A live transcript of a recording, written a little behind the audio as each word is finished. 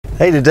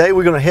Hey, today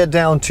we're going to head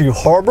down to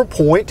Harbour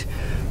Pointe,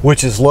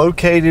 which is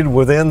located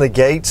within the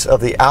gates of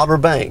the Outer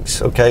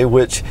Banks, okay,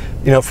 which,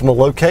 you know, from a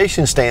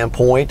location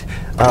standpoint,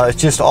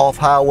 it's just off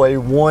Highway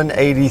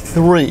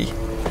 183,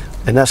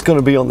 and that's going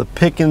to be on the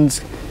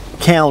Pickens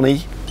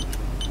County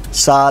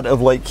side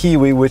of Lake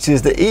Keowee, which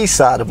is the east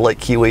side of Lake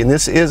Keowee, and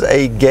this is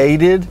a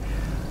gated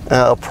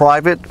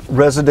private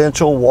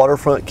residential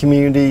waterfront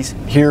communities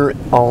here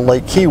on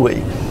Lake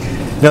Keowee.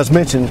 Now, as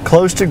mentioned,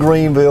 close to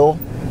Greenville.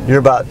 You're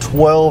about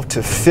 12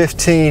 to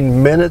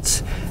 15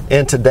 minutes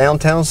into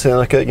downtown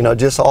Seneca, you know,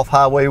 just off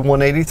Highway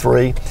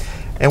 183.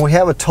 And we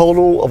have a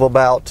total of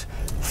about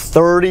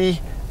 30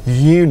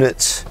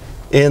 units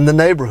in the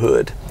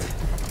neighborhood.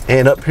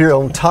 And up here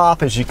on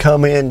top, as you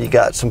come in, you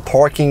got some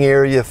parking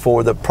area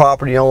for the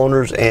property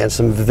owners and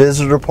some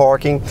visitor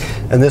parking.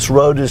 And this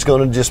road is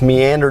going to just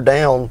meander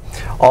down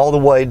all the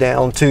way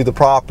down to the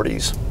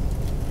properties.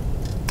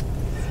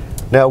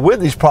 Now, with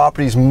these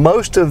properties,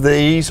 most of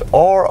these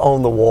are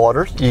on the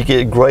water. You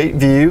get a great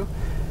view.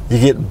 You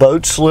get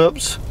boat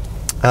slips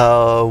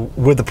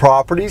with the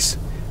properties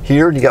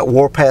here. And you got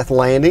Warpath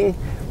Landing,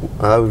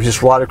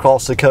 just right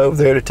across the cove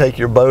there to take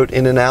your boat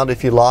in and out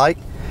if you like.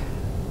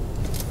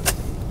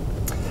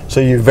 So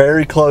you're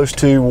very close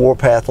to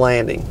Warpath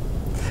Landing.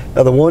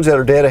 Now, the ones that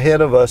are dead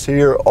ahead of us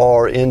here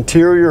are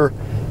interior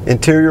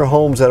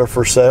homes that are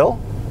for sale.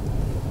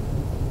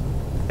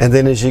 And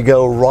then as you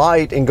go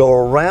right and go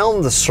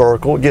around the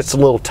circle, it gets a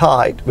little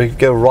tight, but if you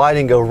go right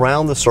and go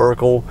around the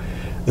circle,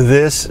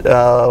 this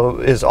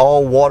is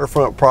all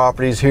waterfront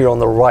properties here on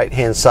the right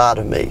hand side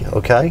of me,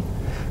 okay?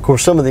 Of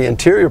course, some of the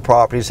interior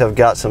properties have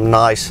got some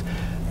nice,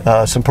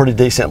 some pretty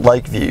decent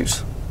lake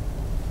views.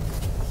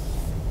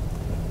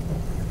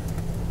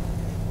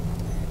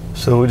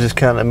 So we just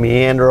kind of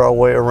meander our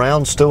way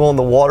around, still on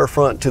the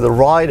waterfront to the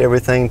right.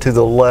 Everything to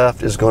the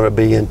left is going to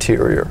be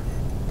interior.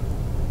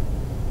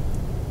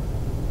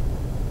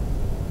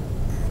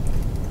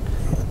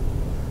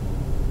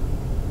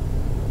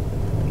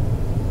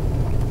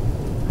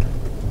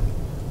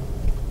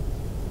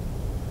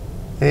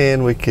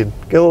 And we could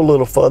go a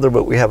little further,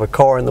 but we have a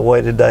car in the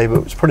way today,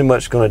 but it's pretty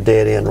much going to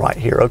dead end right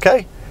here,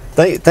 okay?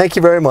 Thank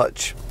you very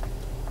much.